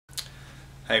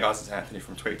Hey guys, it's Anthony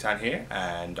from Tweaktown here,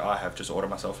 and I have just ordered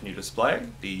myself a new display,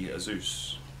 the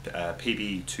ASUS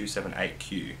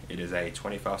PB278Q. It is a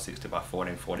 2560 by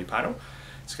 1440 panel.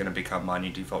 It's going to become my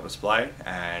new default display,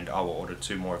 and I will order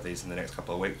 2 more of these in the next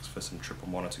couple of weeks for some triple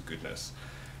monitor goodness.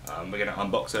 We're going to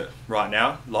unbox it right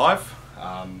now, live.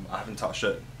 I haven't touched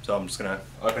it, so I'm just going to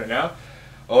open it now.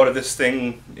 I ordered this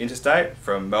thing interstate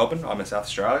from Melbourne. I'm in South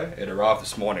Australia. It arrived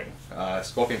this morning.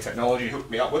 Scorpion Technology hooked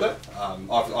me up with it.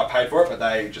 I paid for it, but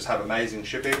they just have amazing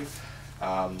shipping.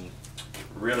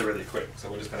 Really quick. So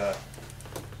we're just going to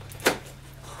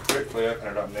quickly open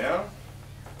it up now.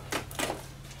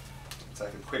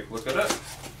 Take a quick look at it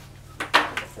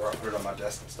before I put it on my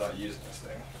desk and start using this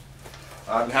thing.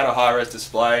 I haven't had a high-res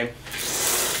display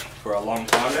for a long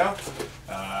time now.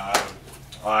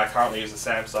 I currently use the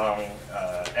Samsung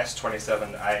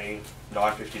S27A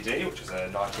 950D, which is a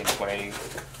 1920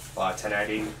 by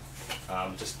 1080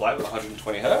 display with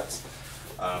 120 Hz.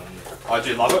 I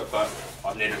do love it, but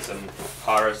I've needed some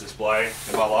high-res display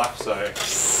in my life, so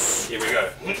here we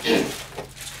go.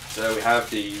 So we have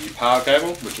the power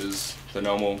cable, which is the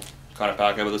normal kind of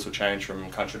power cable. This will change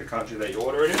from country to country that you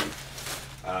order it in.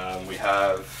 We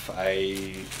have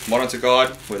a monitor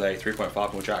guide with a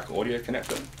 3.5mm jack audio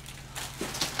connector.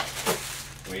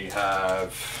 We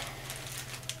have,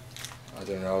 I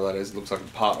don't know what that is, it looks like a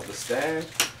part of the stand,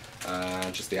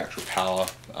 just the actual power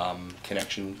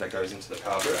connection that goes into the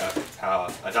power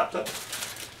adapter.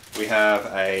 We have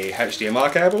a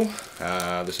HDMI cable,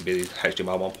 this would be the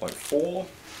HDMI 1.4,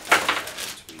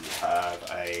 and we have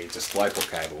a DisplayPort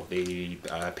cable. The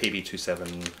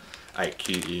PB278Q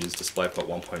is DisplayPort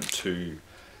 1.2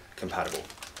 compatible.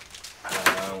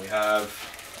 We have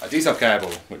a D-sub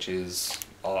cable, which is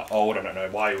old. I don't know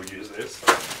why you would use this.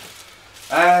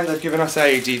 And they've given us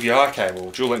a DVI cable,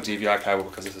 dual link DVI cable,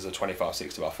 because this is a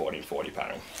 2560 by 1440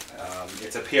 panel.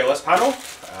 It's a PLS panel.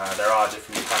 There are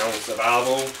different panels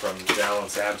available from Dell and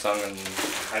Samsung and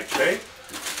HP,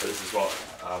 but this is what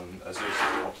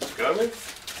ASUS opted to go with.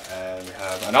 And we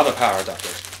have another power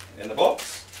adapter in the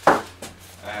box,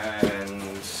 and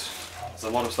there's a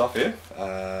lot of stuff here.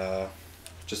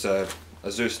 Just a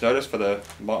ASUS notice for the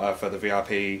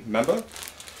VIP member.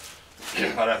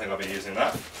 I don't think I'll be using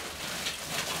that.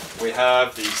 We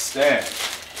have the stand.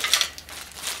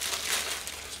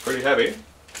 It's pretty heavy.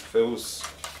 Feels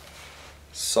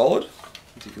solid,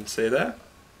 as you can see there.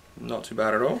 Not too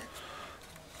bad at all.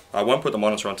 I won't put the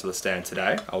monitor onto the stand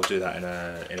today. I'll do that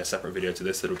in a separate video to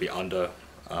this. It'll be under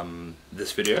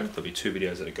this video. There'll be 2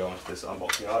 videos that go into this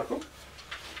unboxing article.